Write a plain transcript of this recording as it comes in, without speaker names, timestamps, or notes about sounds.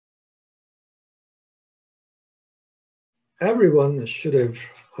Everyone should have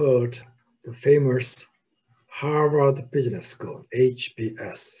heard the famous Harvard Business School,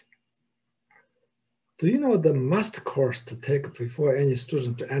 HBS. Do you know the must course to take before any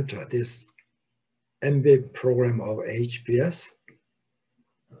student to enter this MBA program of HBS?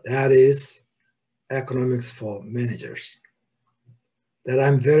 That is Economics for Managers, that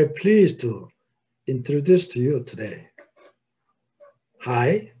I'm very pleased to introduce to you today.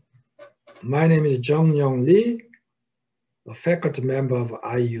 Hi, my name is Joung Lee, a faculty member of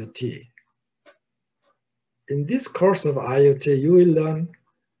IUT. In this course of IUT, you will learn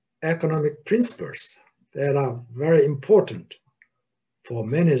economic principles that are very important for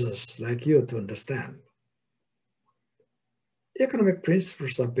managers like you to understand. Economic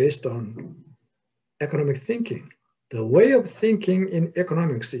principles are based on economic thinking. The way of thinking in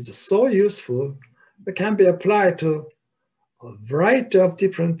economics is so useful, it can be applied to a variety of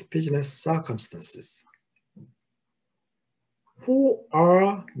different business circumstances. Who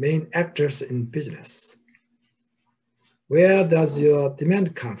are main actors in business? Where does your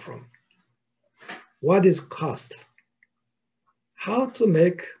demand come from? What is cost? How to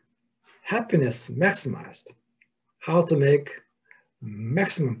make happiness maximized? How to make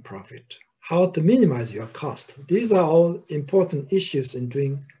maximum profit? How to minimize your cost? These are all important issues in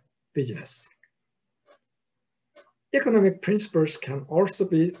doing business. Economic principles can also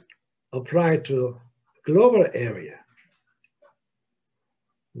be applied to global area.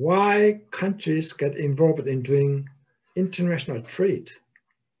 Why countries get involved in doing international trade?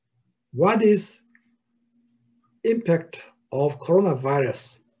 What is impact of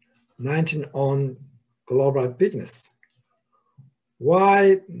coronavirus 19 on global business?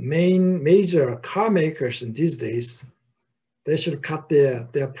 Why major car makers in these days, they should cut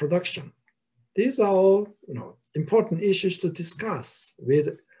their production? These are all important issues to discuss with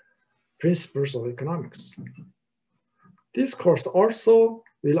principles of economics. This course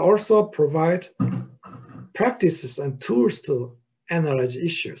will also provide practices and tools to analyze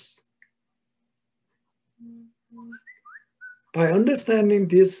issues. By understanding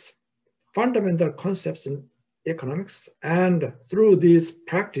these fundamental concepts in economics and through these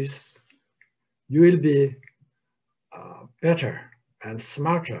practices, you will be better and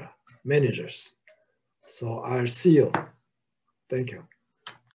smarter managers. So I'll see you. Thank you.